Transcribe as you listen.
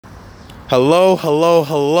Hello, hello,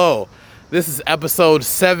 hello. This is episode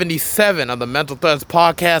 77 of the Mental Threads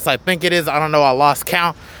podcast. I think it is. I don't know. I lost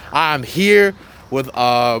count. I'm here with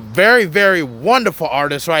a very, very wonderful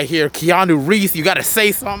artist right here, Keanu Re2se. You got to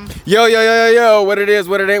say something. Yo. What it is,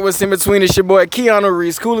 what it ain't, what's in between. It's your boy, Keanu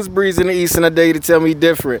Re2se. Coolest breeze in the east, and I dare you to tell me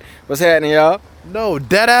different. What's happening, y'all? No,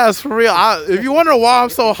 dead ass for real. If you wonder why I'm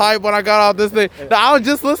so hyped when I got out this thing, I was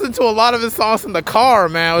just listening to a lot of his songs in the car,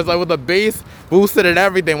 man. It was like with the bass boosted and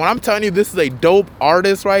everything. When I'm telling you this is a dope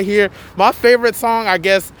artist right here, my favorite song, I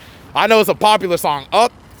guess, I know it's a popular song,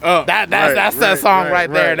 Up. That's that song right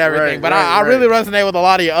there and everything. But I really resonate with a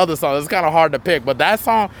lot of your other songs. It's kind of hard to pick. But that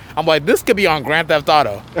song, I'm like, this could be on Grand Theft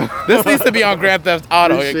Auto. This needs to be on Grand Theft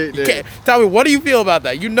Auto. Tell me, what do you feel about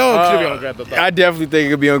that? You know it should be on Grand Theft Auto. I definitely think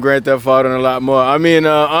it could be on Grand Theft Auto and a lot more. I mean,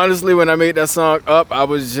 honestly, when I made that song Up, I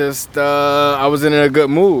was just, I was in a good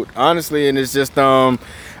mood, honestly. And it's just, I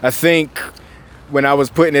think when I was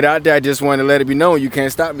putting it out there, I just wanted to let it be known, you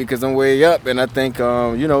can't stop me because I'm way up. And I think,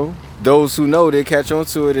 those who know, they catch on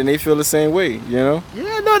to it and they feel the same way, you know?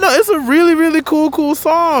 Yeah, no, it's a really, really cool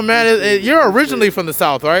song, man. You're originally from the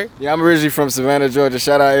South, right? Yeah, I'm originally from Savannah, Georgia.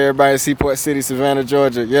 Shout out everybody in Seaport City, Savannah,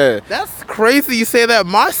 Georgia. Yeah. That's crazy you say that.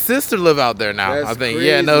 My sister live out there now, I think. Crazy.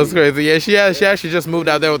 Yeah, no, it's crazy. Yeah, she actually just moved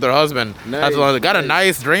out there with her husband. Nice. Got a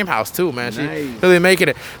nice dream house too, man. She Nice. really making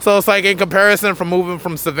it. So it's like in comparison from moving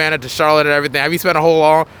from Savannah to Charlotte and everything, have you spent a whole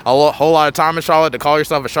lot of time in Charlotte to call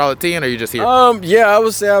yourself a Charlottean, or are you just here? Yeah, I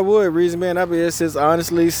would say I would. Reason being, I've been here since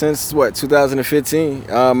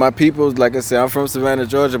 2015. My people, like I said, I'm from Savannah,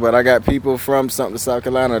 Georgia, but I got people from something South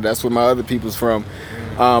Carolina. That's where my other people's from,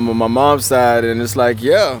 on my mom's side. And it's like,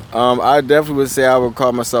 I definitely would say I would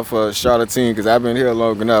call myself a Charlottean because I've been here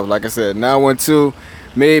long enough. Like I said, 912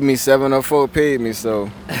 made me, 704 paid me,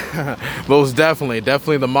 so. Most definitely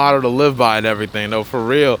the motto to live by and everything, though, for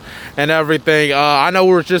real and everything. I know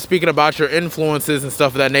we were just speaking about your influences and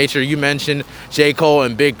stuff of that nature. You mentioned J. Cole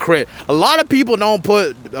and Big Crit. A lot of people don't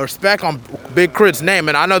put respect on Big Crit's name,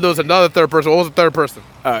 and I know there was another third person. What was the third person?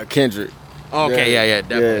 Kendrick. Okay, yeah,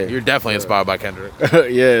 definitely. Yeah. You're definitely inspired by Kendrick.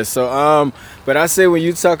 Yeah, so but I say when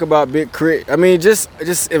you talk about Big Crit, I mean just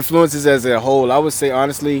influences as a whole, I would say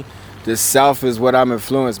honestly the South is what I'm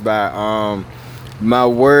influenced by. My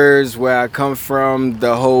words, where I come from,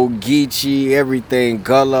 the whole Geechee, everything,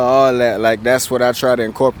 Gullah, all that, like that's what I try to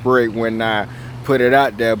incorporate when I put it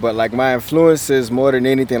out there. But like my influences more than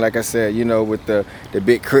anything, like I said, with the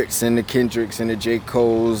Big Crits and the Kendricks and the J.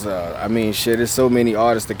 Coles, I mean shit, there's so many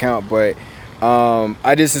artists to count, but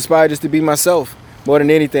I just inspired just to be myself more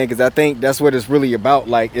than anything, because I think that's what it's really about.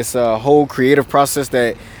 Like it's a whole creative process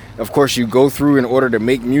that of course you go through in order to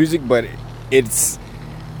make music, but it's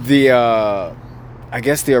the I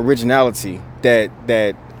guess the originality that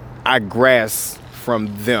I grasp from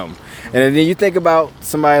them. And then you think about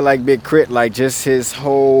somebody like Big Crit, like just his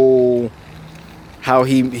whole, how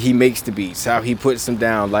he makes the beats, how he puts them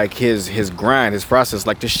down, like his grind, his process,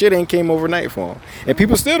 like the shit ain't came overnight for him. And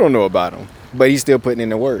people still don't know about him, but he's still putting in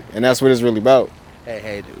the work. And that's what it's really about.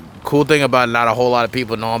 Hey, dude. Cool thing about not a whole lot of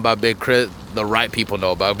people knowing about Big Crit, the right people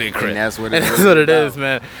know about Big Crit. And that's what it is,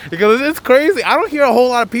 man. Because it's crazy. I don't hear a whole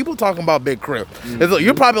lot of people talking about Big Crit. Mm-hmm.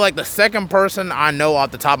 You're probably like the second person I know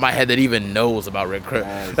off the top of my head that even knows about Big Crit.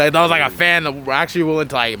 Like, I was like a fan that were actually willing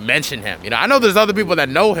to like mention him. I know there's other people that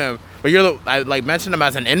know him, but I like mention him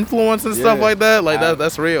as an influence and stuff like that. Like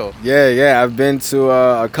that's real. Yeah. I've been to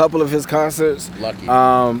a couple of his concerts. Lucky.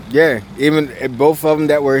 Even both of them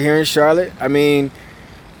that were here in Charlotte. I mean,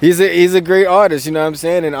 he's a great artist, you know what I'm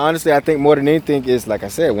saying? And honestly, I think more than anything is, like I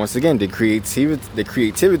said, once again, the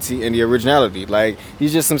creativity and the originality. Like,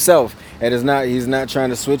 he's just himself. And he's not trying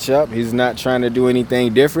to switch up. He's not trying to do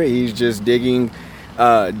anything different. He's just digging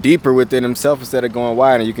deeper within himself instead of going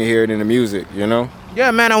wide, and you can hear it in the music, Yeah,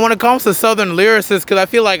 man, and when it comes to Southern lyricists, because I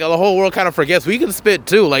feel like the whole world kind of forgets, we can spit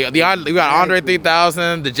too. Like, you got Andre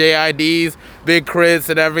 3000, the JIDs, Big Crits,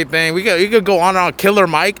 and everything. You could go on and on. Killer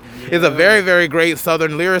Mike is a very, very great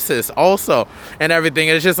Southern lyricist also, and everything.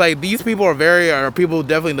 And it's just like, these people are people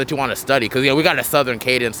definitely that you want to study, because, we got a Southern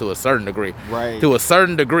cadence to a certain degree. Right. To a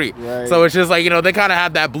certain degree. Right. So it's just like, they kind of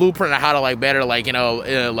have that blueprint of how to, like, better, like,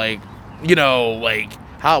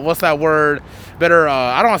 what's that word? Better,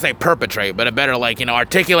 I don't want to say perpetrate, but better, like,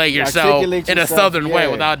 articulate yourself in a Southern way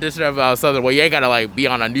without dissing Southern way. You ain't got to, like, be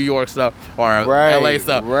on a New York stuff or LA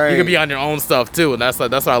stuff. Right. You can be on your own stuff, too. And that's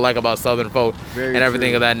what I like about Southern folk and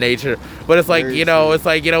everything of that nature. But it's like, it's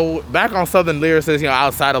like, back on Southern lyricists,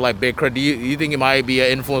 outside of, like, Big Crit, do you think you might be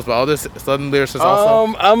influenced by other Southern lyricists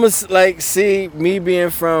also? I'm me being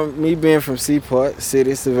from Seaport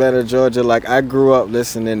City, Savannah, Georgia, like, I grew up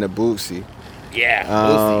listening to Bootsy.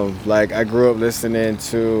 Yeah. Like I grew up listening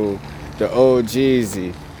to the old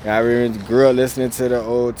Jeezy. I remember grew up listening to the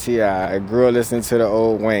old T.I. I grew up listening to the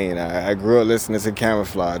old Wayne. I grew up listening to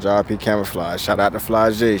Camouflage, RP Camouflage. Shout out to Fly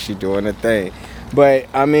J, she doing her thing. But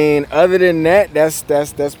I mean, other than that,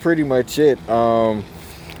 that's pretty much it.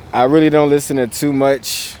 I really don't listen to too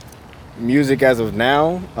much music as of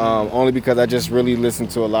now, only because I just really listen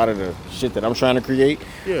to a lot of the shit that I'm trying to create.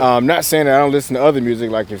 Yeah. Not saying that I don't listen to other music.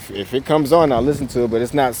 Like if it comes on, I'll listen to it, but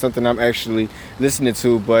it's not something I'm actually listening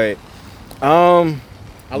to. But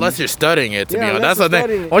unless you're studying it, to be honest. That's the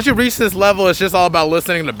thing. Once you reach this level, it's just all about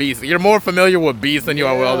listening to beats. You're more familiar with beats than you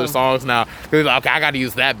are with other songs now. Because, okay, I got to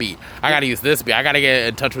use that beat. I got to use this beat. I got to get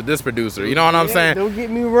in touch with this producer. You know what I'm saying? Don't get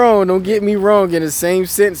me wrong. In the same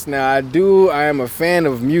sense now, I am a fan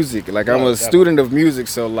of music. Like, I'm a student of music.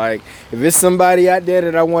 So, like, if it's somebody out there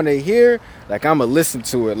that I want to hear, like, I'm going to listen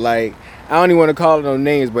to it. Like, I don't even want to call it no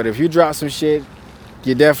names, but if you drop some shit,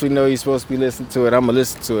 you definitely know you're supposed to be listening to it. I'm going to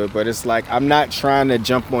listen to it. But it's like, I'm not trying to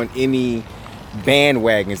jump on any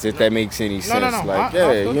bandwagons, if that makes any sense. No. Like,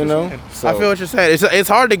 you know? So. I feel what you're saying. It's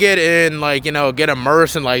hard to get in, like, you know, get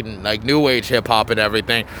immersed in, like new age hip-hop and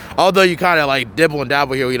everything. Although you kind of, like, dibble and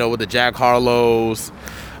dabble here, you know, with the Jack Harlow's,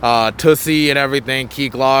 Tussie and everything, Key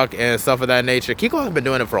Glock and stuff of that nature. Key Glock has been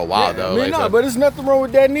doing it for a while, though. I mean, but there's nothing wrong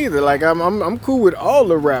with that neither. Like, I'm cool with all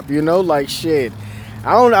the rap, you know? Like, shit.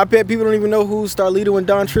 I bet people don't even know who Starlito and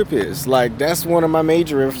Don Tripp is. Like, that's one of my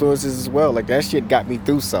major influences as well. Like, that shit got me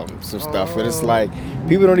through some stuff. And it's like,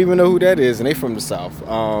 people don't even know who that is, and they from the South.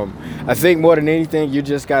 I think more than anything, you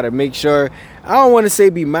just got to make sure, I don't want to say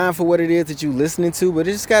be mindful what it is that you listening to, but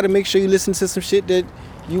you just got to make sure you listen to some shit that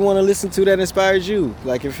you want to listen to that inspires you.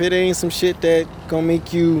 Like, if it ain't some shit that gonna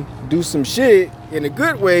make you do some shit in a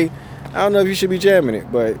good way, I don't know if you should be jamming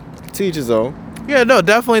it, but to each his own. Yeah, no,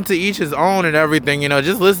 definitely to each his own and everything. You know,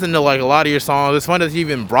 just listen to like a lot of your songs. It's funny that you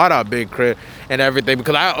even brought out Big Crit and everything,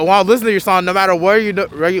 because while listening to your song, no matter where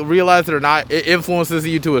you realize it or not, it influences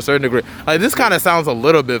you to a certain degree. Like, this kind of sounds a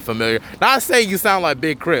little bit familiar. Not saying you sound like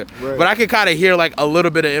Big Crit, but I can kind of hear like a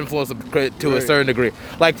little bit of influence of Crit to a certain degree.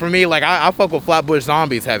 Like for me, like I fuck with Flatbush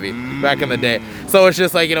Zombies heavy back in the day. So it's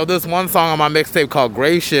just like, you know, this one song on my mixtape called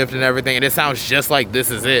Gray Shift and everything, and it sounds just like This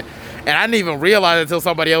Is It. And I didn't even realize it until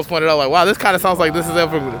somebody else pointed out, like, wow, this kind of sounds like This Is It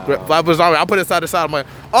from Flatbush Zombie. I put it side to side. I'm like,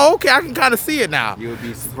 oh, okay, I can kind of see it now. You'll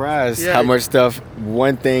be surprised how much stuff,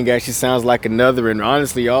 one thing actually sounds like another. And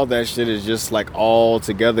honestly, all that shit is just like all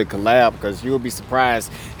together collab, because you'll be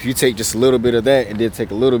surprised if you take just a little bit of that and then take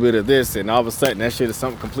a little bit of this, and all of a sudden that shit is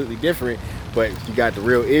something completely different. But if you got the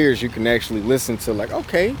real ears, you can actually listen to like,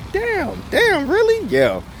 okay, damn, really?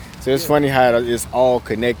 Yeah. So it's funny how it's all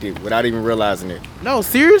connected without even realizing it. No,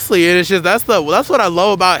 seriously, it's just that's what I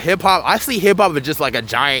love about hip hop. I see hip hop as just like a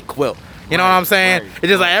giant quilt. You know what I'm saying? It's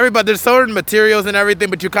just like everybody, there's certain materials and everything,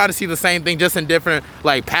 but you kind of see the same thing just in different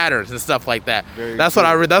like patterns and stuff like that. That's what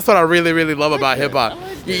I really, really love about hip hop.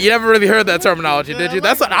 You never really heard that terminology, did you?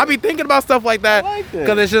 That's what I be thinking about, stuff like that.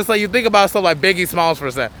 Because it's just like you think about stuff like Biggie Smalls for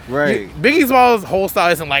a second. Biggie Smalls' whole style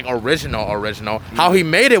isn't like original. How he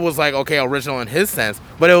made it was like, okay, original in his sense,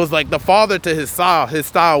 but it was like the father to his style. His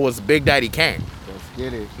style was Big Daddy Kane.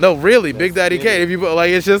 No, really, Big Daddy Kane. If you like,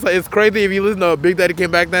 it's just it's crazy if you listen to Big Daddy Kane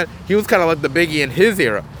back then. He was kind of like the Biggie in his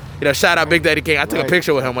era. You know, shout out Big Daddy Kane. I took a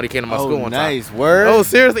picture with him when he came to my school one time. Nice word. Oh,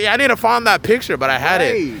 seriously, I didn't find that picture, but I had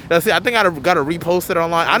it. That's it. I think I got to repost it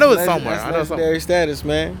online. I know it's somewhere. That's legendary status,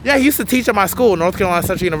 man. Yeah, he used to teach at my school, North Carolina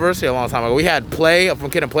Central University, a long time ago. We had Play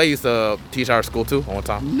from Kid and Play. Used to teach our school too one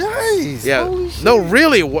time. Nice. Yeah. No,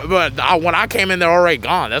 really. But when I came in, they're already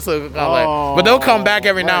gone. That's like, but they'll come back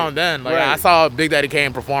every now and then. Like I saw Big Daddy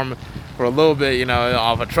Kane perform for a little bit, you know,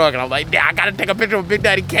 off a truck, and I'm like, yeah, I gotta take a picture with Big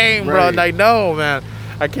Daddy Kane, bro. And like, no, man.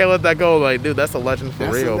 I can't let that go. Like, dude, that's a legend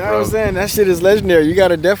for real, bro. I'm saying, that shit is legendary. You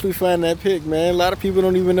gotta definitely find that pic, man. A lot of people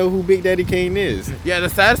don't even know who Big Daddy Kane is. Yeah, the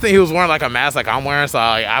saddest thing, he was wearing like a mask like I'm wearing. So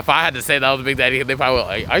like, if I had to say that was Big Daddy, they probably were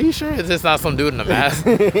like, are you sure it's just not some dude in a mask?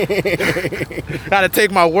 Gotta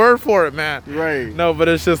take my word for it, man. Right. No, but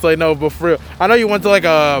it's just like, no, but for real. I know you went to like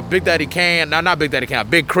a Big Daddy Kane, not Big Daddy Kane, a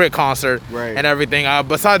Big Crit concert and everything.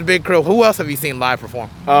 Besides Big Crit, who else have you seen live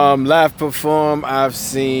perform? Live perform, I've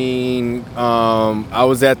seen,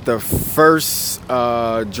 I was at the first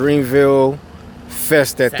Dreamville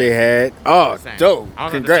fest that they had. Oh, dope.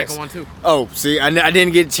 Congrats. One too. Oh, see, I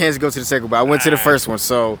didn't get a chance to go to the second one, but I went to the first one,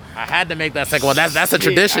 so. I had to make that second one. That's a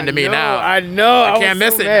tradition to me now. I know. I can't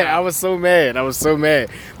miss it now. I was so mad.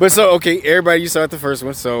 But so, okay, everybody, you saw at the first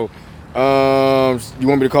one, so you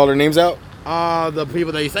want me to call their names out? The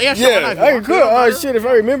people that you say. Yeah, sure. Yeah, cool. Oh, shit, if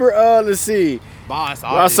I remember, let's see. Boss.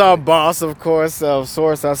 I saw Boss, of course.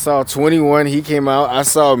 Source. I saw 21. He came out. I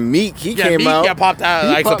saw Meek. He came out. Yeah, popped out.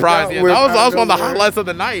 Like surprised. Yeah, that was one of the highlights of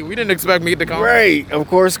the night. We didn't expect Meek to come. Right. Of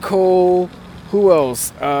course, Cole. Who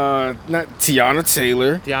else? Not Tiana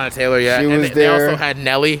Taylor. Tiana Taylor, yeah. She and was they there. also had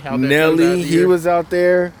Nelly out there. Nelly, he was out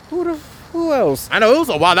there. Who else? I know it was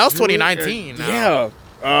a while. That was 2019. Yeah.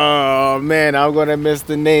 Oh man, I'm gonna miss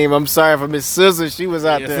the name. I'm sorry for Miss Scissors. She was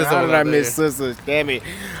out there. How did I miss Scissors? Damn it.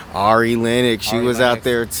 Ari Lennox, she was out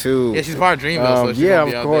there too. Yeah, she's part of Dreamville. So yeah,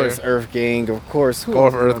 of course. Earth Gang, of course. Who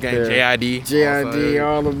else Earth Gang, JID. JID,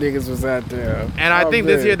 all them niggas was out there. And I think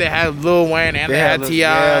this year they had Lil Wayne and they had T.I.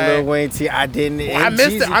 Yeah, Lil Wayne, T.I. I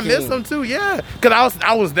missed it. I missed them too. Yeah, because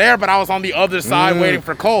I was there, but I was on the other side waiting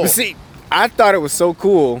for Cole. But see, I thought it was so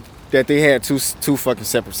cool that they had two fucking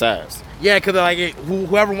separate sides. Yeah, because like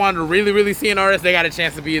whoever wanted to really, really see an artist, they got a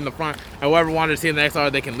chance to be in the front. And whoever wanted to see the next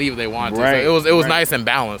artist, they can leave if they want to. Right. So it was nice and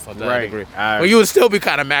balanced. To that degree. But you would still be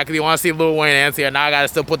kind of mad because you want to see Lil Wayne and T.I. Now I got to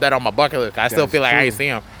still put that on my bucket list. I still feel like I ain't see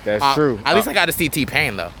him. That's true. At least I got to see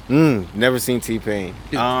T-Pain though. Never seen T-Pain.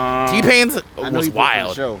 T-Pain's was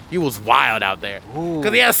wild. He was wild out there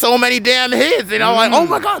because he had so many damn hits. You know, like, oh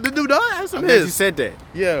my god, the dude does have some hits. You said that.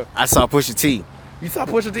 Yeah. I saw Pusha T. You saw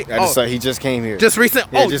Pusha T? I just saw he just came here. Just recent?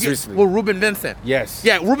 Yeah, just recently. Well, Ruben Vincent. Yes.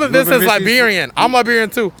 Yeah, Ruben Vincent's Liberian. I'm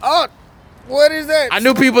Liberian too. Oh, what is that? I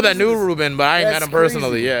knew people that knew Ruben, but I ain't met him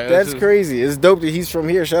personally. Yeah, that's crazy. It's dope that he's from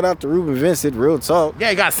here. Shout out to Ruben Vincent. Real talk.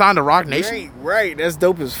 Yeah, he got signed to Rock Nation. Right. That's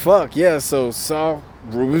dope as fuck. Yeah. So saw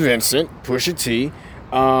Ruben Vincent, Pusha T.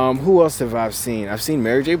 Who else have I seen? I've seen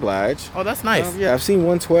Mary J. Blige. Oh, that's nice. Yeah, I've seen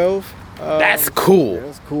 112. That's cool. Yeah,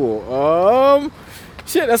 that's cool.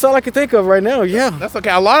 Shit, that's all I can think of right now. Yeah, that's okay.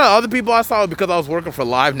 A lot of other people I saw because I was working for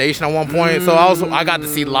Live Nation at one point. So I got to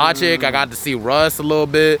see Logic. I got to see Russ a little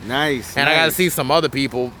bit. Nice. And I got to see some other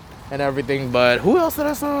people and everything. But who else did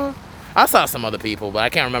I saw? I saw some other people, but I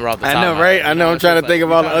can't remember off the top. I know, right? I know. I'm trying to think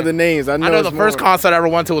of all the other names. I know the first concert I ever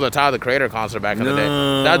went to was a Tyler the Creator concert back in the day.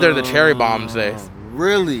 That was during the Cherry Bombs days.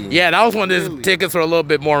 Really? Yeah, that was when the tickets were a little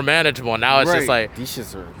bit more manageable. Now it's just like these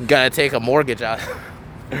shits are. You gotta take a mortgage out.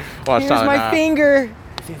 Here's my finger.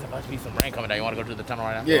 Seems there must be some rain coming down. You want to go to the tunnel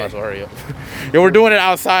right now? Yeah. So hurry up. Yeah, we're doing it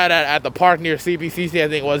outside at the park near CBCC. I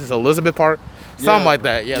think it was Elizabeth Park. Something like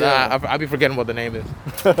that. Yeah. I be forgetting what the name is.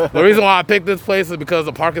 The reason why I picked this place is because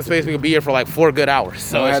the parking space, we could be here for like 4 good hours.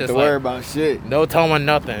 So don't it's have just to worry about shit. No telling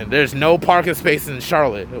nothing. There's no parking space in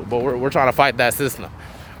Charlotte, but we're trying to fight that system.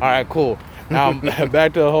 All right, cool. Now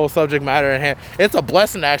back to the whole subject matter at hand. It's a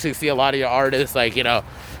blessing to actually see a lot of your artists, like, you know,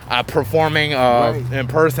 performing in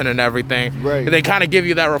person and everything. Right. They kind of give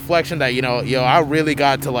you that reflection that, you know, I really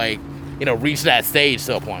got to, like, you know, reach that stage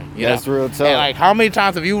to a point. That's real tough. And, like, how many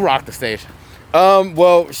times have you rocked the stage?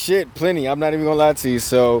 Well, shit, plenty. I'm not even gonna lie to you.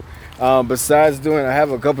 So, besides I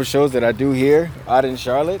have a couple shows that I do here out in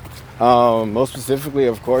Charlotte. Most specifically,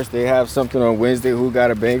 of course, they have something on Wednesday. Who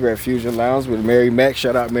Got a Banger at Fusion Lounge with Mary Mack.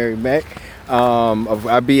 Shout out Mary Mack.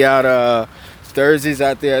 I'll be out Thursdays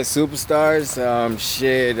out there at Superstars.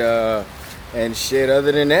 And shit.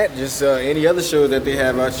 Other than that, just any other show that they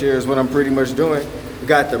have out here is what I'm pretty much doing. We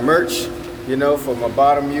got the merch, you know, for my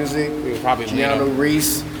bottom music. Probably Keanu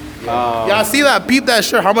Re2se. Y'all see that? Peep that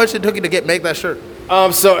shirt. How much it took you to make that shirt?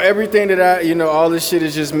 So everything that all this shit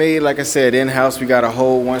is just made, like I said, in-house. We got a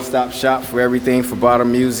whole one-stop shop for everything for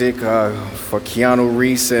bottom music, for Keanu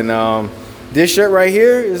Re2se. And this shirt right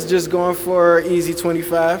here is just going for easy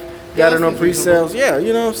 25. Got it on pre-sales. Yeah,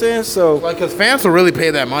 you know what I'm saying? So, like, because fans will really pay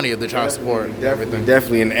that money if they're trying to support everything.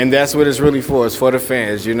 Definitely, and that's what it's really for. It's for the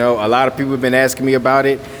fans, you know. A lot of people have been asking me about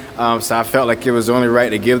it, so I felt like it was only right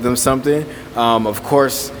to give them something. Of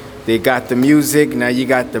course, they got the music, now you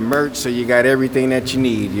got the merch, so you got everything that you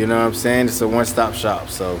need, you know what I'm saying? It's a one-stop shop,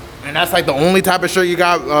 so. And that's like the only type of shirt you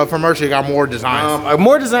got for merch, you got more designs?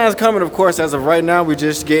 More designs coming, of course. As of right now, we're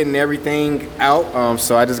just getting everything out.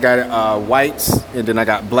 So I just got whites, and then I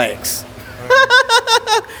got blacks.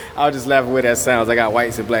 I was just laughing with that sounds. I got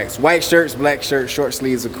whites and blacks. White shirts, black shirts, short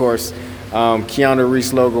sleeves, of course. Keanu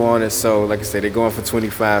Re2se logo on it. So, like I said, they're going for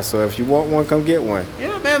 25. So if you want one, come get one.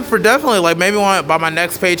 Yeah, man, for definitely. Like, maybe by my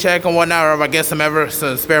next paycheck and whatnot, or if I get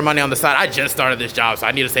some spare money on the side. I just started this job, so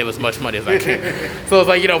I need to save as much money as I can. So it's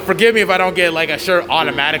like, forgive me if I don't get like a shirt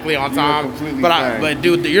automatically on time. But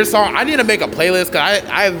dude, your song, I need to make a playlist because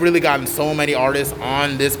I've really gotten so many artists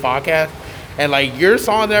on this podcast. And like your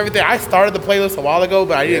songs and everything, I started the playlist a while ago,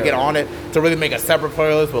 but I need to get on it to really make a separate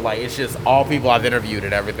playlist. But like, it's just all people I've interviewed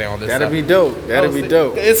and everything on this. That'd be dope. That'd be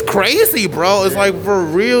dope. It's crazy, bro. It's like for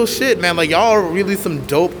real shit, man. Like y'all are really some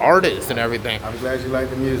dope artists and everything. I'm glad you like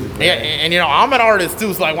the music, man. Yeah, and you know I'm an artist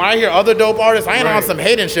too. So like when I hear other dope artists, I ain't on some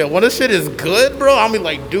hating shit. When this shit is good, bro, I'm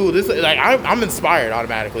like, dude, this like I'm inspired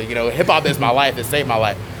automatically. You know, hip hop is my life. It saved my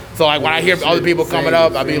life. So like when I hear other people coming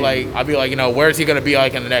up, I'll be like, you know, where's he gonna be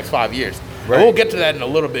like in the next 5 years? Right. We'll get to that in a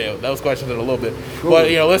little bit. Those questions in a little bit. Cool. But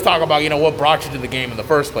you know, let's talk about, you know, what brought you to the game in the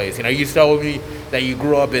first place. You know, you told me that you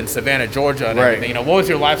grew up in Savannah, Georgia, and everything. You know, what was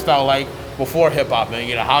your lifestyle like before hip hop, and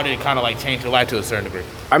you know, how did it kind of like change your life to a certain degree?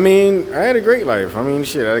 I mean, I had a great life. I mean,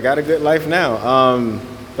 shit, I got a good life now.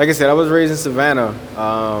 Like I said, I was raised in Savannah.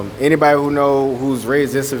 Anybody who's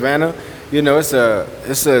raised in Savannah, you know, it's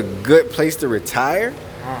a good place to retire.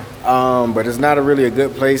 But it's not really a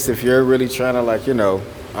good place if you're really trying to, like, you know,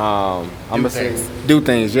 do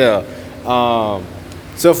things, yeah.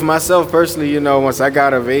 So for myself personally, you know, once I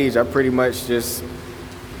got of age, I pretty much just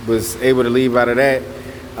was able to leave out of that.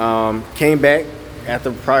 Came back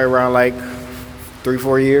after probably around like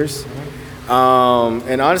 3-4 years.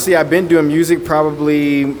 And honestly, I've been doing music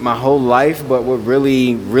probably my whole life, but what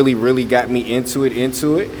really got me into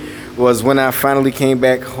it was when I finally came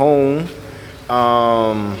back home.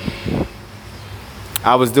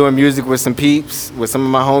 I was doing music with some peeps, with some of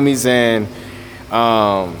my homies, and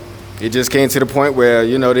it just came to the point where,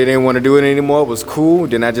 you know, they didn't want to do it anymore. It was cool.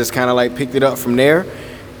 Then I just kind of like picked it up from there.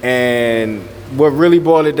 And what really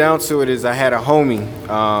boiled it down to it is I had a homie,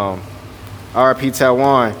 RIP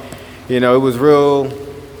Taiwan. You know, it was,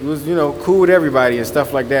 you know, cool with everybody and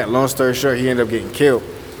stuff like that. Long story short, he ended up getting killed.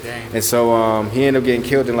 Dang. And so he ended up getting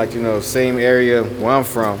killed in, like, you know, same area where I'm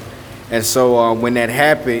from. And so when that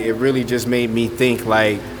happened, it really just made me think,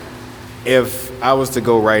 like, if I was to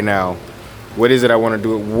go right now, what is it I want to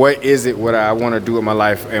do? What is it what I want to do in my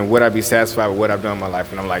life? And would I be satisfied with what I've done in my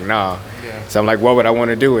life? And I'm like, nah. Yeah. So I'm like, what would I want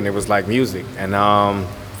to do? And it was like music. And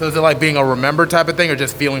so is it like being a remember type of thing, or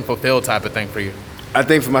just feeling fulfilled type of thing for you? I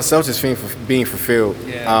think for myself, just being fulfilled.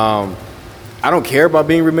 Yeah. I don't care about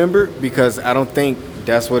being remembered, because I don't think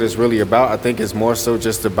that's what it's really about. I think it's more so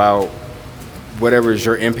just about whatever is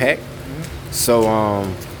your impact. So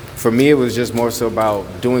for me, it was just more so about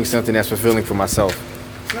doing something that's fulfilling for myself,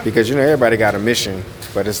 because, you know, everybody got a mission,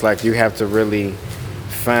 but it's like you have to really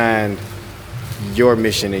find your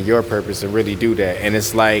mission and your purpose and really do that. And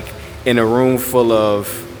it's like in a room full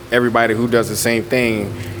of everybody who does the same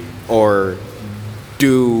thing or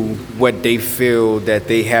do what they feel that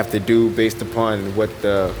they have to do based upon what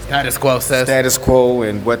the status quo says. Status quo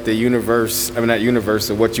and what the universe, not universe,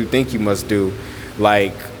 or what you think you must do,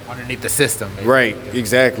 like underneath the system. Maybe. Right,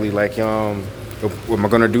 exactly. Like, am I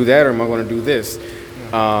going to do that, or am I going to do this?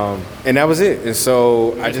 And that was it. And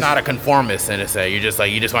so it's not a conformist in a say. You just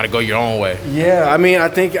want to go your own way. Yeah, I mean, I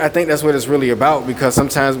think that's what it's really about, because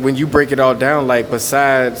sometimes when you break it all down, like,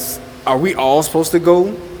 besides, are we all supposed to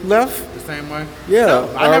go left? Same way. Yeah,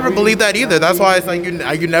 no, I never believed that either. That's why it's like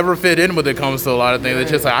you never fit in when it comes to a lot of things.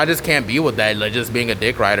 It's just like I just can't be with that. Like just being a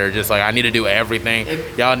dick rider. Just like I need to do everything.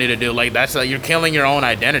 Y'all need to do like that's like you're killing your own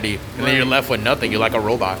identity, and then you're left with nothing. You're like a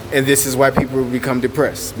robot. And this is why people become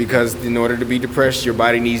depressed, because in order to be depressed, your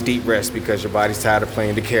body needs deep rest, because your body's tired of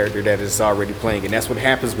playing the character that it's already playing, and that's what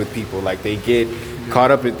happens with people. Like they get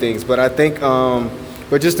caught up in things. But I think,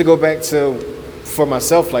 but just to go back to. For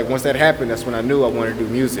myself, like once that happened, that's when I knew I wanted to do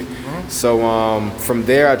music. So from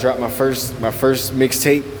there, I dropped my first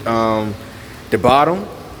mixtape, The Bottom,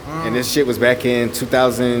 and this shit was back in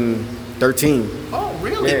 2013. Oh,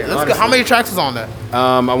 really? Yeah, How many tracks is on that?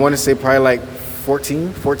 I want to say probably like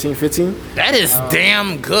 14, 15. That is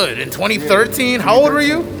damn good. In 2013, how old were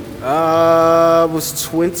you? I was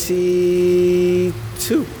 22.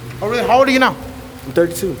 Oh, really? How old are you now? I'm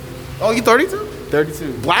 32. Oh, you 32?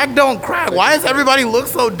 32. Black don't crack. Why does everybody look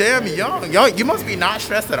so damn young? You must be not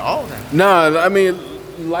stressed at all then. No, I mean,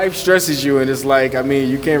 life stresses you, and it's like, I mean,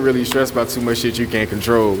 you can't really stress about too much shit you can't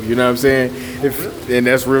control. You know what I'm saying? And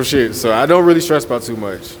that's real shit. So I don't really stress about too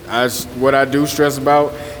much. What I do stress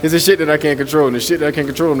about is the shit that I can't control, and the shit that I can't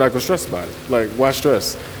control, I'm not gonna stress about it. Like, why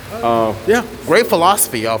stress? Yeah. Great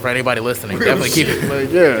philosophy, y'all. For anybody listening, real definitely keep it.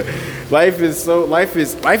 Like, yeah, life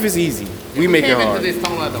is easy. We make it hard. Came into this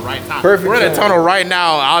tunnel at the right time. Perfect. We're in a tunnel right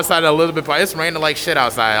now outside of Elizabeth Park. It's raining like shit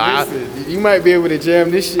outside. Listen, you might be able to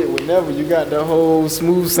jam this shit whenever. You got the whole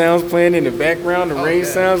smooth sounds playing in the background, the rain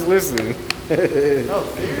sounds. Listen.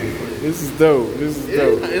 This is dope. It's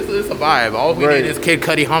a vibe. All we need is Kid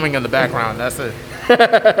Cudi humming in the background. That's it.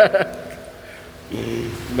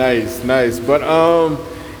 Nice. But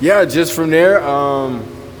yeah, just from there,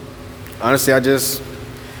 honestly, I just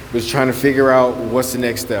was trying to figure out what's the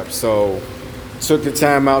next step. So took the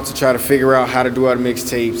time out to try to figure out how to do all the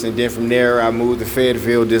mixtapes, and then from there I moved to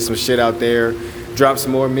Fayetteville, did some shit out there, dropped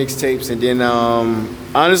some more mixtapes, and then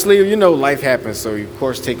honestly, you know, life happens, so of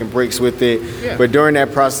course taking breaks with it. Yeah. But during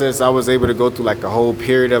that process, I was able to go through like a whole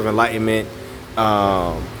period of enlightenment.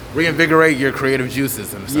 Reinvigorate your creative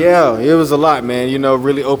juices in a sense. Yeah, it was a lot, man. You know,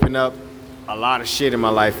 really opened up a lot of shit in my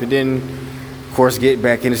life, and then of course get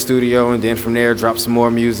back in the studio, and then from there drop some more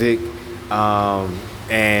music,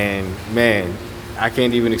 and man, I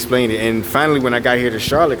can't even explain it. And finally, when I got here to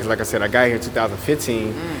Charlotte, because like I said, I got here in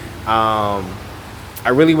 2015, I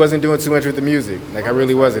really wasn't doing too much with the music. Like, I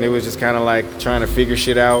really wasn't. It was just kind of like trying to figure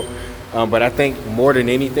shit out. But I think more than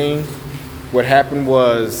anything, what happened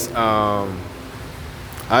was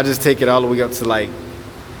I just take it all the way up to like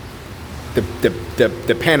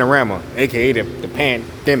the panorama, aka the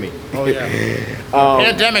pandemic. Oh yeah.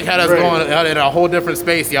 Pandemic had us going out in a whole different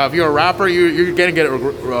space, y'all. If you're a rapper, you're gonna get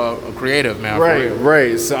creative, man.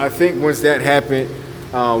 Right. So I think once that happened,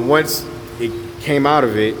 once it came out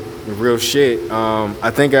of it, the real shit,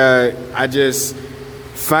 I think I just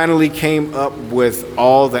finally came up with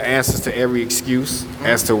all the answers to every excuse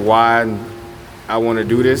as to why I want to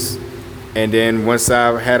do this. And then once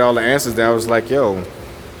I had all the answers, I was like, yo,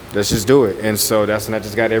 let's just do it. And so that's when I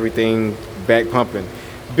just got everything back pumping.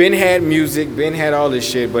 Ben had music, Ben had all this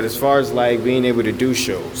shit, but as far as like being able to do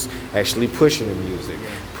shows, actually pushing the music,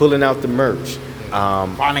 pulling out the merch,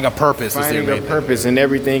 finding a purpose, and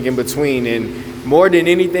everything in between, and more than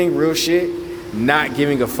anything, real shit, not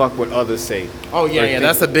giving a fuck what others say. Oh yeah,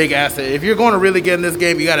 that's a big asset. If you're going to really get in this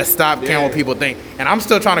game, you got to stop caring what people think. And I'm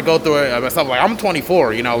still trying to go through it myself. Like, I'm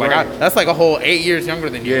 24, you know, like that's like a whole 8 years younger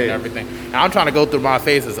than you and everything. And I'm trying to go through my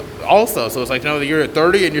phases also. So it's like, you know, you're at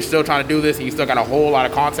 30 and you're still trying to do this, and you still got a whole lot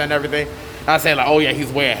of content and everything. Not saying like, oh yeah,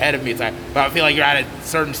 he's way ahead of me. It's like, but I feel like you're at a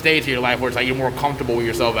certain stage of your life where it's like you're more comfortable with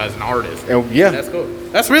yourself as an artist. And that's cool.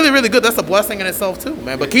 That's really, really good. That's a blessing in itself too,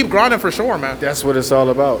 man. But keep grinding for sure, man. That's what it's all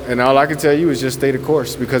about. And all I can tell you is just stay the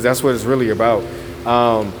course, because that's what it's really about.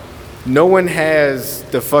 No one has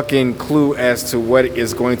the fucking clue as to what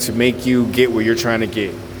is going to make you get where you're trying to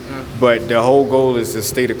get. But the whole goal is to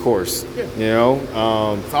stay the course. Yeah. You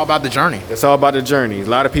know, it's all about the journey. It's all about the journey. A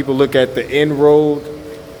lot of people look at the end road.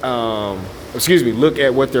 Look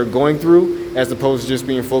at what they're going through as opposed to just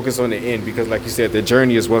being focused on the end, because like you said, the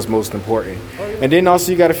journey is what's most important. Oh, yeah. And then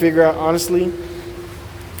also you got to figure out, honestly,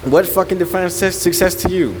 what fucking defines success to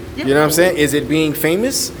you. Yeah. You know what I'm saying? Is it being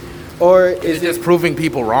famous, or is it just proving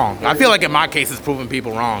people wrong? I feel like in my case it's proving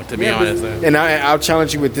people wrong, to be honest. And I'll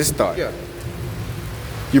challenge you with this thought. Yeah.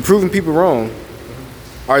 You're proving people wrong.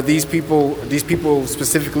 Are these people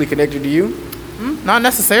specifically connected to you? Not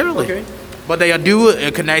necessarily. Okay. But they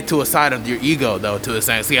do connect to a side of your ego, though, to a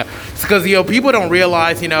sense. Yeah, because, you know, people don't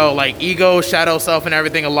realize, you know, like ego, shadow self, and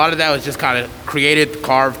everything. A lot of that was just kind of created,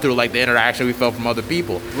 carved through like the interaction we felt from other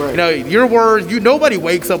people. Right. You know, your words. Nobody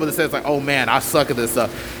wakes up with a sense like, oh man, I suck at this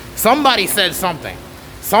stuff. Somebody said something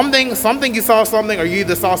you saw something, or you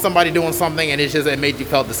either saw somebody doing something, and it made you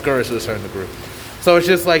felt discouraged to a certain degree. So it's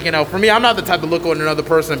just like, you know, for me, I'm not the type to look at another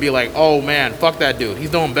person and be like, oh man, fuck that dude, he's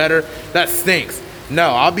doing better, that stinks.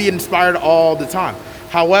 No, I'll be inspired all the time.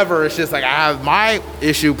 However, it's just like I have my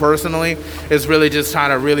issue personally is really just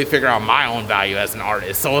trying to really figure out my own value as an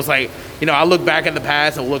artist. So it's like, you know, I look back in the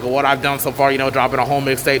past and look at what I've done so far, you know, dropping a whole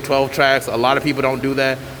mixtape, 12 tracks. A lot of people don't do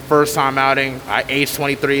that. First time outing, I aged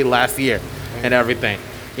 23 last year and everything.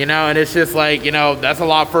 You know, and it's just like, you know, that's a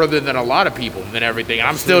lot further than a lot of people and everything. And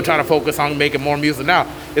I'm still trying to focus on making more music now.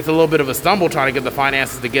 It's a little bit of a stumble trying to get the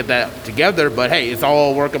finances to get that together, but hey, it's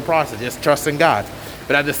all a work in process. Just trust in God.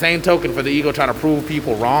 But at the same token, for the ego trying to prove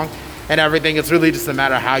people wrong and everything, it's really just a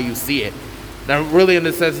matter of how you see it. Now, really, in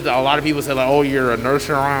the sense that a lot of people say, like, oh, you're a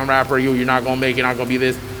nursery rhyme rapper, you're not going to make it, you're not going to be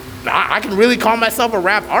this. I can really call myself a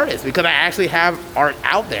rap artist because I actually have art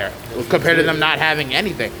out there compared to them not having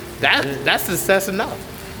anything. That's success enough.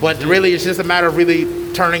 But really, it's just a matter of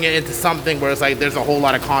really turning it into something where it's like there's a whole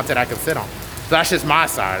lot of content I can sit on. So that's just my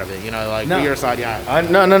side of it, you know, like your side, yeah. I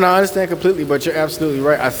understand completely, but you're absolutely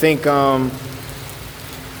right. I think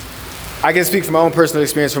I can speak from my own personal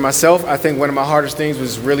experience. For myself, I think one of my hardest things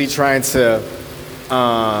was really trying to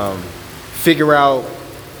figure out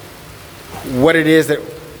what it is that,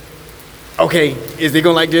 okay, is they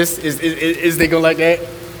gonna like this? Is they gonna like that?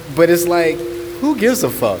 But it's like, who gives a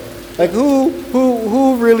fuck? Like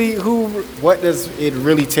what does it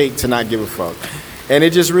really take to not give a fuck? And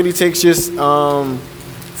it just really takes just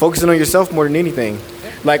focusing on yourself more than anything.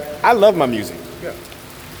 Like, I love my music. Yeah.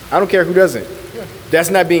 I don't care who doesn't. Yeah. That's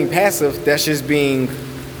not being passive. That's just being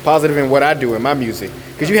positive in what I do in my music.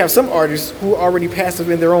 Because you have some artists who are already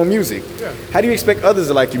passive in their own music. Yeah. How do you expect others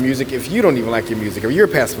to like your music if you don't even like your music or you're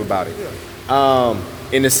passive about it? Yeah.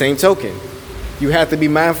 In the same token, you have to be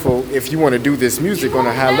mindful if you want to do this music on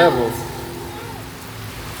a high level.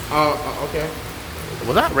 Okay.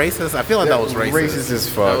 Was that racist? I feel like that was racist. Racist as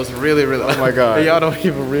fuck. That was really, really. Oh my God. Y'all don't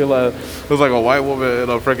even realize it was like a white woman in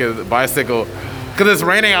a freaking bicycle. Cause it's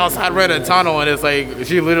raining outside, we're in a tunnel, and it's like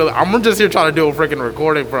she literally. I'm just here trying to do a freaking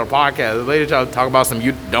recording for a podcast. The lady trying to talk about some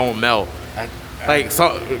 "you don't melt." Like,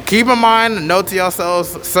 so keep in mind, note to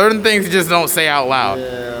yourselves, certain things you just don't say out loud.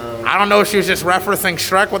 Yeah. I don't know if she was just referencing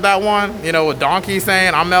Shrek with that one, you know, with Donkey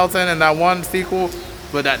saying "I'm melting" in that one sequel,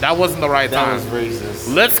 but that wasn't the right time. That was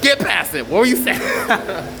racist. Let's get past it. What were you saying?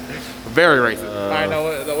 Very racist. I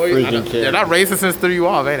know. They're not racist since threw you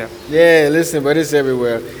off, ain't it? Yeah, listen, but it's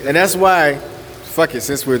everywhere, and that's why. Fuck it,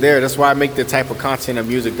 since we're there, that's why I make the type of content of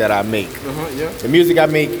music that I make. Yeah. The music I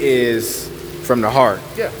make is from the heart.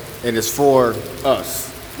 Yeah. And it's for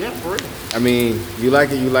us. Yeah, for real. I mean, you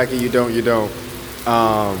like it, you don't, you don't.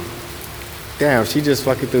 Damn, she just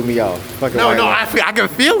fucking threw me off. Fucking No, I can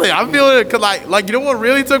feel it. I'm feeling it because, like, you know what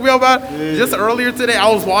really took me off about it? Just earlier today, I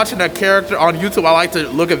was watching a character on YouTube. I like to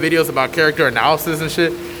look at videos about character analysis and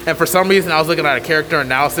shit. And for some reason, I was looking at a character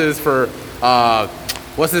analysis for,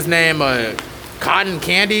 what's his name? Cotton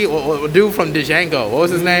Candy, dude from Django. What was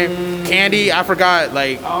his name? Candy, I forgot,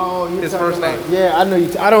 like, his first name. Yeah, I know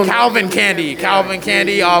you. I don't. Calvin Candy. Calvin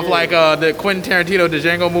Candy off like the Quentin Tarantino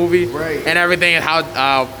Django movie. Right. And everything, and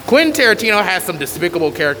how Quentin Tarantino has some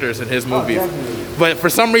despicable characters in his movies. Definitely. But for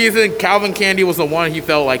some reason, Calvin Candy was the one he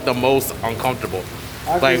felt like the most uncomfortable.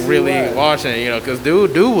 Like really watching, you know, because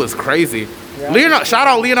dude was crazy. Yeah. Shout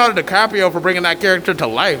out Leonardo DiCaprio for bringing that character to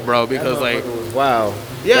life, bro, because like, wow.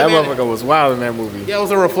 Yeah, that man. motherfucker was wild in that movie. Yeah, it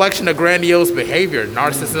was a reflection of grandiose behavior,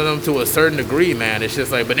 narcissism to a certain degree, man. It's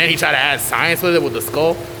just like, but then he tried to add science with it, with the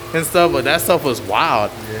skull and stuff, but that stuff was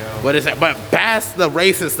wild. Yeah. But past the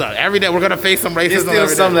racist stuff, every day we're gonna face some racism.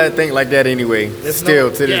 There's still some that think like that anyway. To this day.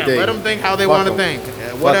 Let them think how they want to think.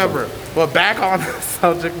 Yeah, whatever. But back on the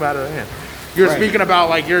subject matter at hand. You're speaking about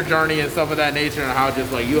like your journey and stuff of that nature, and how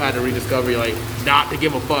just like you had to rediscover like not to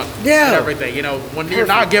give a fuck and everything. You know, when you're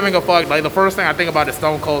not giving a fuck, like the first thing I think about is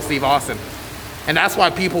Stone Cold Steve Austin. And that's why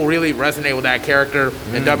people really resonate with that character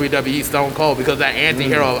in WWE, Stone Cold, because that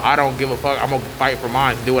anti-hero, I don't give a fuck, I'm gonna fight for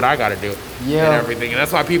mine, do what I gotta do and everything. And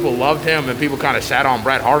that's why people loved him, and people kind of shat on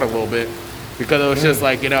Bret Hart a little bit, because it was just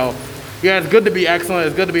like, you know, yeah, it's good to be excellent,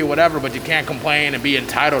 it's good to be whatever, but you can't complain and be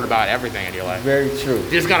entitled about everything in your life. Very true.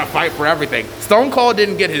 You just gotta fight for everything. Stone Cold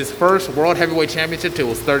didn't get his first World Heavyweight Championship till he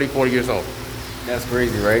was 34 years old. That's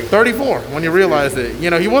crazy, right? 34, when you realize it.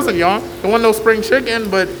 You know, he wasn't young. He wasn't no spring chicken,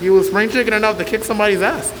 but he was spring chicken enough to kick somebody's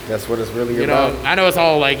ass. That's what it's really you about. Know, I know it's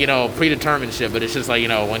all like, you know, predetermined shit, but it's just like, you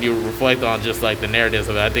know, when you reflect on just like the narratives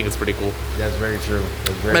of it, I think it's pretty cool. That's very true.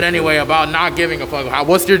 But anyway, about not giving a fuck,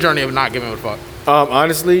 what's your journey of not giving a fuck?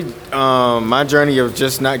 Honestly, my journey of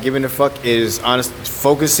just not giving a fuck is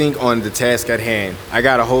focusing on the task at hand. I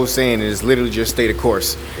got a whole saying, and it's literally just stay the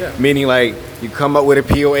course. Yeah. Meaning like you come up with a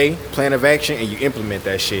POA, plan of action, and you implement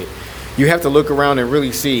that shit. You have to look around and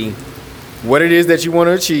really see what it is that you want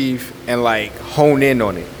to achieve and like hone in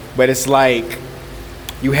on it. But it's like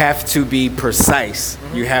you have to be precise.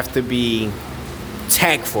 Mm-hmm. You have to be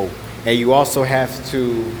tactful, and you also have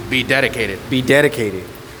to be dedicated.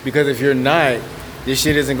 Because if you're not, this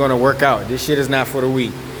shit isn't gonna work out. This shit is not for the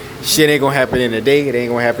week. Shit ain't gonna happen in a day. It ain't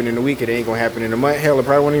gonna happen in a week. It ain't gonna happen in a month. Hell, it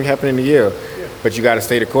probably won't even happen in a year. Yeah. But you gotta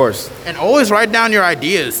stay the course. And always write down your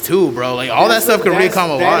ideas too, bro. Like all that stuff can really come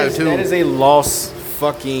alive too. That is a lost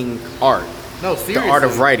fucking art. No, seriously. The art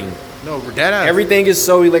of writing. No, dead ass. Everything is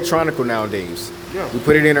so electronical nowadays. Yeah. We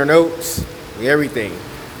put it in our notes, everything.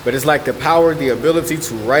 But it's like the power, the ability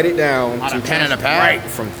to write it down. On a pen and a pad. Right,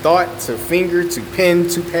 from thought to finger to pen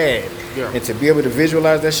to pad. Yeah. And to be able to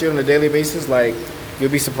visualize that shit on a daily basis, like, you'll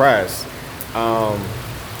be surprised.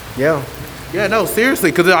 Yeah. Yeah, no, seriously,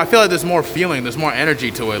 because I feel like there's more feeling, there's more energy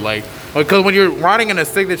to it. Like, because when you're writing in a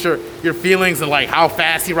signature, your feelings and like how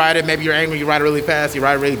fast you write it, maybe you're angry, you write it really fast, you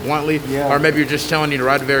write it really bluntly, or maybe you're just chilling, you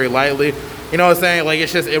write it very lightly. You know what I'm saying? Like,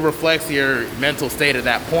 it's just, it reflects your mental state at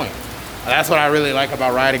that point. That's what I really like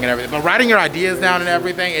about writing and everything. But writing your ideas down and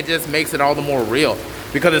everything, it just makes it all the more real.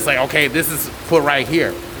 Because it's like, okay, this is put right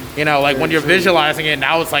here. You know, like when you're visualizing it,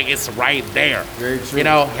 now it's like it's right there. Very true. You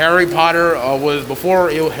know, Harry Potter was,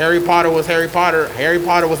 before Harry Potter was Harry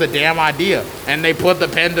Potter was a damn idea. And they put the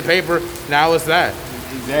pen to paper, now it's that.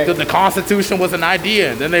 Exactly. The Constitution was an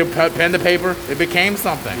idea, and then they put pen to paper, it became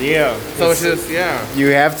something. Yeah. So it's just, You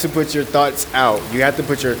have to put your thoughts out. You have to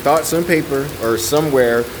put your thoughts on paper or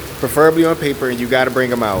somewhere, preferably on paper, and you got to bring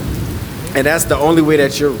them out. And that's the only way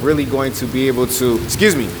that you're really going to be able to,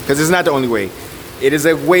 excuse me, because it's not the only way. It is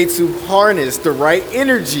a way to harness the right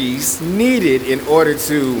energies needed in order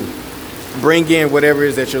to bring in whatever it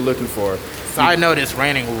is that you're looking for. Side note, it's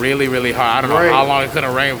raining really, really hard. I don't know how long it's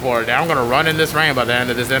gonna rain for. I'm gonna run in this rain by the end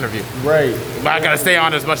of this interview. Right. But I gotta stay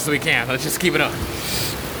on as much as we can. Let's just keep it up.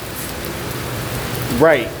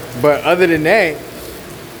 Right. But other than that,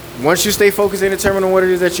 once you stay focused and determined on what it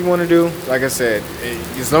is that you want to do, like I said,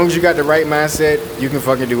 as long as you got the right mindset, you can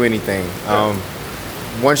fucking do anything.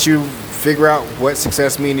 Once you figure out what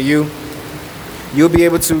success means to you, you'll be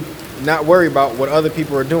able to not worry about what other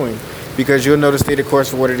people are doing, because you'll know to stay the course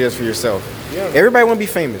for what it is for yourself. Yeah. Everybody want to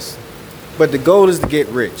be famous, but the goal is to get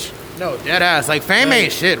rich. No, dead ass. Like, fame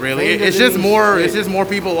ain't shit, really. It's just more. It's just more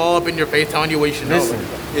people all up in your face telling you what you should know. Listen,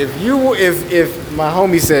 if my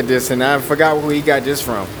homie said this, and I forgot where he got this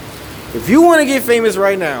from. If you want to get famous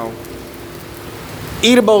right now,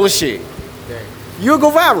 eat a bowl of shit. Dang. You'll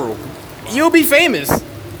go viral. You'll be famous,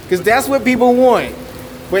 because that's what people want.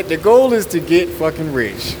 But the goal is to get fucking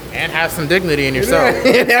rich and have some dignity in yourself.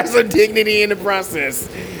 And have some dignity in the process.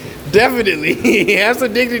 Definitely. Have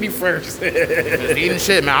some dignity first. Eating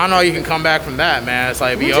shit, man. I don't know how you can come back from that, man. It's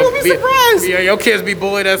like, you'll be surprised. Your kids be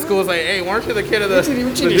bullied at school. It's like, hey, weren't you the kid of the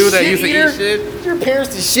dude that used to eat shit? Your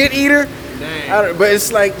parents the shit eater? Dang. But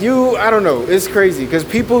it's like I don't know. It's crazy because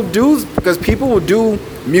people will do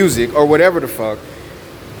music or whatever the fuck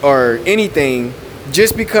or anything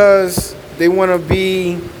just because they want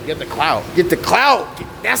to get the clout. Get the clout.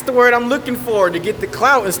 That's the word I'm looking for, to get the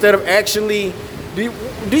clout instead of actually. Do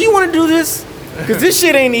you want to do this? Because this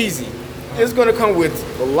shit ain't easy. It's going to come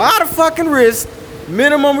with a lot of fucking risk,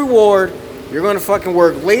 minimum reward. You're going to fucking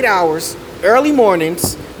work late hours, early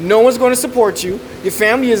mornings. No one's going to support you. Your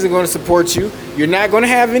family isn't going to support you. You're not going to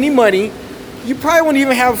have any money. You probably won't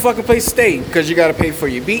even have a fucking place to stay because you got to pay for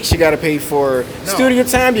your beats. You got to pay for studio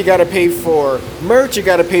time. You got to pay for merch. You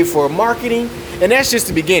got to pay for marketing. And that's just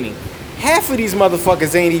the beginning. Half of these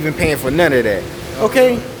motherfuckers ain't even paying for none of that.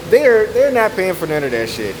 Okay? They're not paying for none of that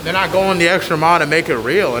shit. They're not going the extra mile to make it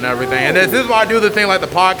real and everything. And this is why I do the thing like the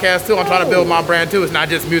podcast too. I'm trying to build my brand too. It's not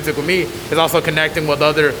just music with me. It's also connecting with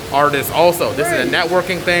other artists also. This is a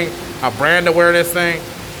networking thing, a brand awareness thing.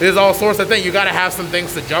 There's all sorts of things. You got to have some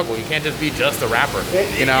things to juggle. You can't just be just a rapper,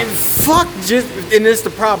 you know? And it's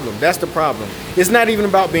the problem. That's the problem. It's not even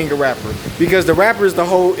about being a rapper, because the rapper is the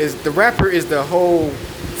whole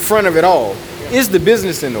front of it all. Is the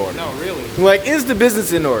business in order? No, really. Like, is the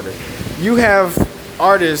business in order? You have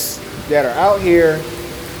artists that are out here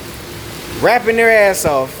rapping their ass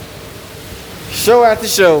off, show after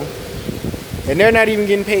show, and they're not even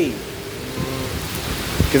getting paid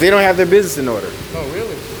because they don't have their business in order. Oh,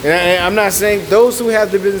 really? And I'm not saying those who have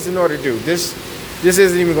their business in order do. This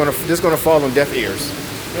isn't even gonna fall on deaf ears.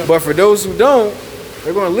 Yeah. But for those who don't,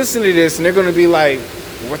 they're gonna listen to this and they're gonna be like,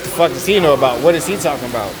 what the fuck does he know about? What is he talking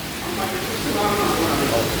about?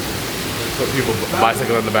 So people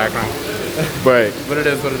bicycle in the background. But it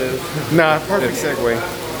is what it is. Nah, perfect segue.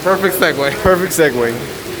 Perfect segue. Perfect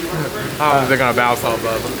segue. They're gonna bounce off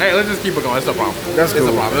of them. Hey, let's just keep it going. It's no problem. That's cool.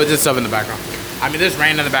 It's no problem. It was just stuff in the background. I mean, there's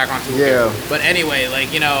rain in the background too. Yeah. But anyway,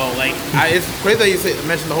 like, you know, like, it's crazy that you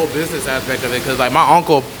mentioned the whole business aspect of it, because like my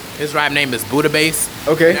uncle, his rap name is Buddha Bass.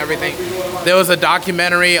 Okay. And everything. There was a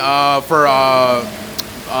documentary for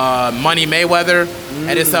Money Mayweather,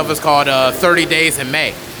 and this stuff was called 30 Days in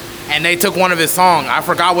May. And they took one of his songs. I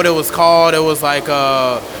forgot what it was called. It was like,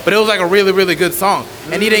 but it was like a really, really good song.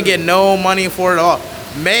 And he didn't get no money for it at all.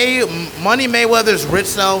 Money Mayweather's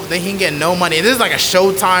rich though, then he can get no money. This is like a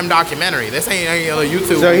Showtime documentary. This ain't any other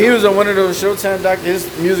YouTube. So he was on one of those Showtime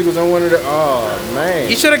his music was on one of the, oh man.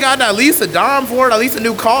 He should have gotten at least a dime for it, at least a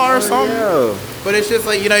new car or something. Yeah. But it's just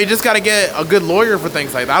like, you know, you just got to get a good lawyer for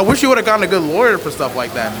things like that. I wish you would have gotten a good lawyer for stuff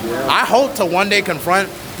like that. Yeah. I hope to one day confront,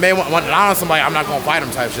 not on somebody, I'm not going to fight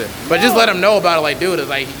him type shit. But just let him know about it, like, dude, it's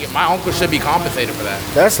like, my uncle should be compensated for that.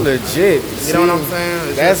 That's legit. You know what I'm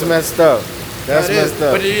saying? That's messed up. That's messed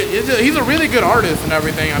up. But he's a really good artist and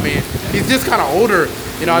everything. I mean, he's just kind of older.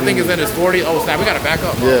 You know, I think he's in his 40s. Oh, snap, we got to back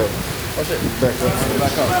up, bro. Yeah. Oh, shit. Back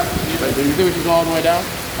up. Do you think we should go all the way down?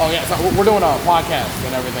 Oh, yeah, so we're doing a podcast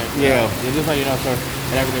and everything. Yeah. Just so you know, sir,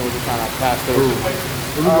 and everything we're just trying to pass through.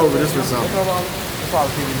 Let me go over this for something. We'll probably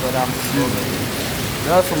see we go down just a little bit.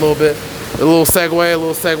 Just a little bit. A little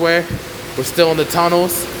segue. We're still in the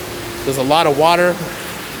tunnels. There's a lot of water.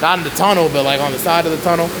 Not in the tunnel, but like on the side of the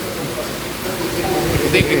tunnel.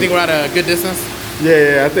 You think we're at a good distance?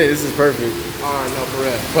 Yeah, I think this is perfect. Alright, no, for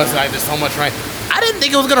real. Plus, like, there's so much rain. I didn't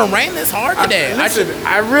think it was gonna rain this hard today.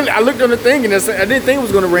 I looked on the thing and I didn't think it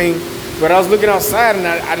was gonna rain But I was looking outside and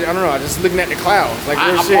I don't know, I just looking at the clouds. Like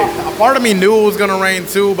real shit. A part of me knew it was gonna rain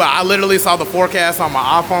too, but I literally saw the forecast on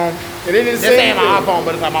my iPhone. It didn't This say ain't my iPhone,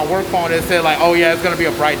 but it's like my work phone. It said like, oh yeah, it's gonna be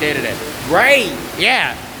a bright day today. Right.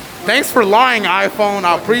 Yeah. Thanks for lying, iPhone.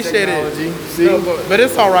 I appreciate it. See? No, but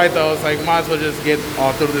it's all right though. It's like might as well just get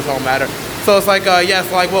on through this whole matter. So it's like, yes,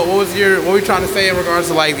 like what were you trying to say in regards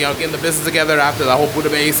to like getting the business together after the whole Buddha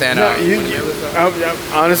base and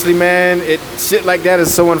honestly, man, shit like that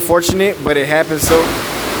is so unfortunate, but it happens so.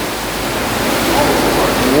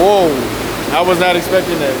 Whoa, I was not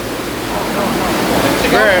expecting that.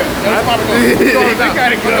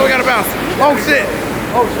 We gotta bounce. Oh shit.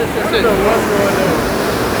 Oh shit.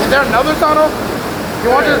 Is there another tunnel? You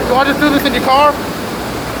want to just do this in your car?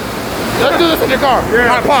 Let's do this in your car. Yeah.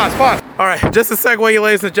 All right, pause. All right, just to segue you,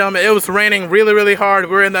 ladies and gentlemen, it was raining really, really hard.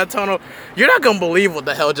 We're in that tunnel. You're not gonna believe what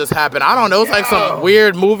the hell just happened. I don't know. It's like some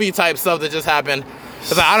weird movie type stuff that just happened.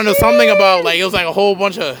 It's like, I don't know, something about like, it was like a whole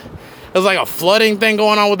bunch of, it was like a flooding thing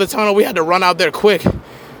going on with the tunnel. We had to run out there quick.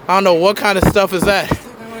 I don't know what kind of stuff is that.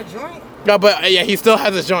 No, but yeah, he still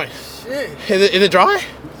has his joint. Shit. Is it dry?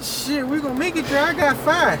 Shit, we gonna make it dry. I got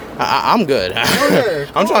 5. I'm good. Yeah,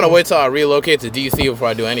 I'm trying to wait till I relocate to DC before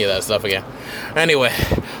I do any of that stuff again. Anyway,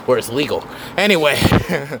 where it's legal. Anyway,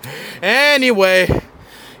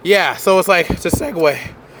 yeah. So it's like to segue.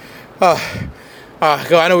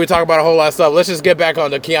 I know we talk about a whole lot of stuff. Let's just get back on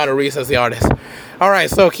to Keanu Re2se as the artist. All right,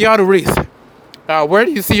 so Keanu Re2se, where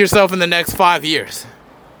do you see yourself in the next 5 years?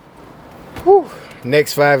 Whew.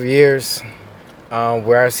 Next 5 years,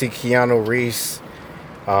 where I see Keanu Re2se.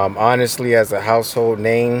 Honestly, as a household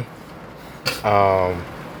name, and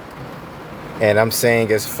I'm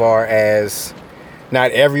saying as far as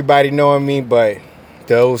not everybody knowing me, but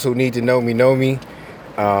those who need to know me.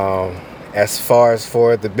 As far as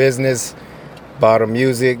for the business, bottom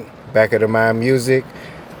music, back of the mind music,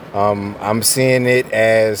 I'm seeing it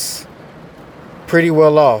as pretty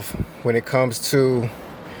well off when it comes to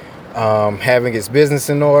having its business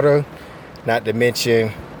in order, not to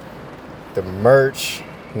mention the merch,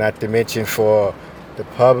 not to mention for the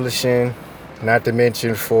publishing, not to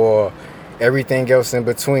mention for everything else in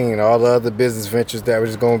between, all the other business ventures that we're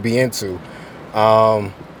just going to be into.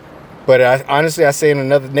 But honestly, I say in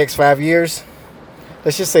another next 5 years,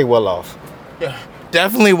 let's just say well off. Yeah,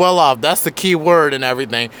 definitely well off. That's the key word and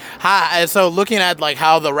everything. And so looking at like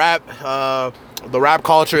how the rap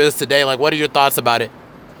culture is today, like what are your thoughts about it?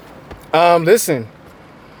 Listen,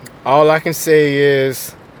 all I can say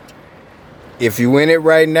is, if you in it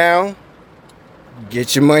right now,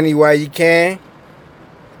 get your money while you can.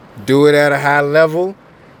 Do it at a high level.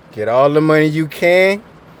 Get all the money you can.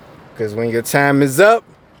 Because when your time is up,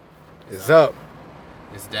 it's up.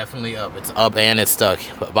 It's definitely up. It's up and it's stuck.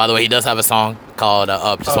 But by the way, he does have a song called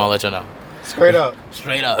Up. Just want to let you know. Straight up.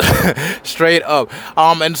 Straight up. Straight up.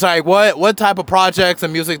 And sorry, what type of projects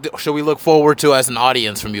and music should we look forward to as an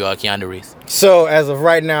audience from you, Keanu Re2se? So as of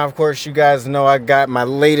right now, of course, you guys know I got my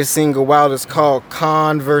latest single out. It's called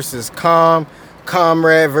Con versus Com.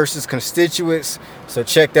 Comrade versus Constituents. So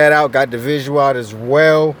check that out. Got the visual out as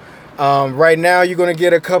well. Right now, you're going to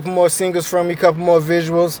get a couple more singles from me, a couple more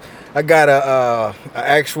visuals. I got a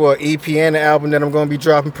actual EP and an album that I'm going to be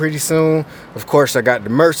dropping pretty soon. Of course, I got the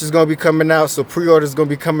merch that's going to be coming out. So pre-orders going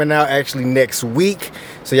to be coming out actually next week.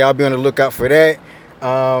 So y'all be on the lookout for that.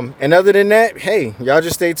 And other than that, hey, y'all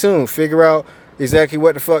just stay tuned. Figure out exactly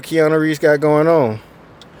what the fuck Keanu Re2se got going on.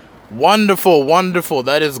 Wonderful.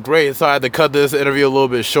 That is great. So I had to cut this interview a little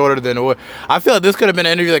bit shorter than it would. I feel like this could have been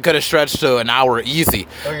an interview that could have stretched to an hour easy.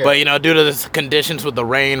 Okay. But, due to the conditions with the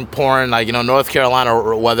rain pouring, like, North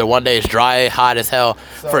Carolina weather, one day it's dry, hot as hell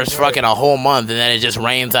for fucking a whole month, and then it just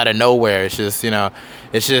rains out of nowhere. It's just, this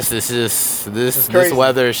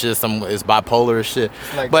weather is just it's bipolar as shit.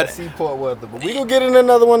 It's like that seaport weather. But we gonna get in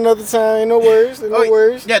another one another time. No worries. No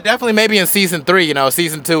worries. Yeah, definitely maybe in season 3.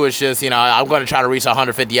 Season 2 is just, I'm gonna try to reach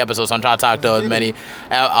 150 episodes. So I'm trying to talk to as many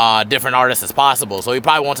different artists as possible. So we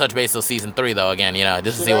probably won't touch base till season 3 though. Again,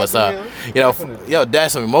 just to see what's up.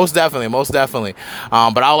 Definitely, most definitely.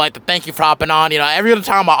 But I would like to thank you for hopping on. Every other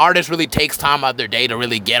time an artist really takes time out their day to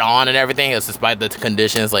really get on and everything, it's despite the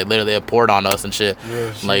conditions. Like literally, it poured on us and shit. Yeah.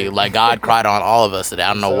 Like God cried on all of us today.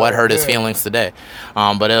 I don't know what hurt his feelings today.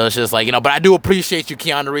 But it was just like, but I do appreciate you,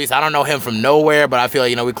 Keanu Re2se. I don't know him from nowhere, but I feel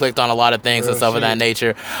like, we clicked on a lot of things and stuff of that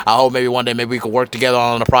nature. I hope maybe one day maybe we could work together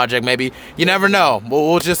on a project. Maybe. You never know.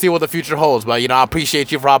 We'll just see what the future holds. But, I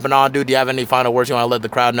appreciate you for hopping on, dude. Do you have any final words you want to let the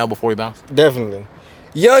crowd know before we bounce? Definitely.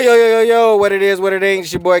 Yo, what it is, what it ain't.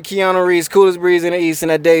 It's your boy Keanu Re2se, coolest breeze in the East,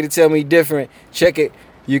 and I dare you to tell me different. Check it.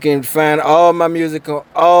 You can find all my music on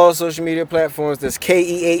all social media platforms. That's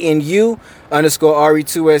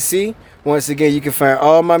KEANU_RE2SC. Once again, you can find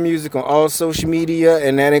all my music on all social media,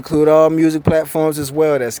 and that include all music platforms as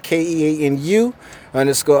well. That's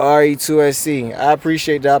KEANU_RE2SE. I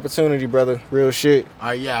appreciate the opportunity, brother. Real shit. All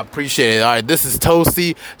right, yeah, I appreciate it. All right, this is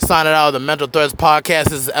Toasty signing out of the Mental Threats Podcast.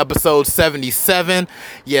 This is episode 77.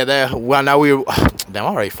 Yeah, damn, I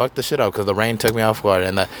already fucked this shit up because the rain took me off guard.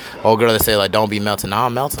 And the old girl that said, like, don't be melting. Now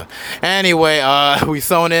I'm melting. Anyway, we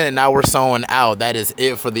sewn in and now we're sewing out. That is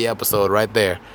it for the episode right there.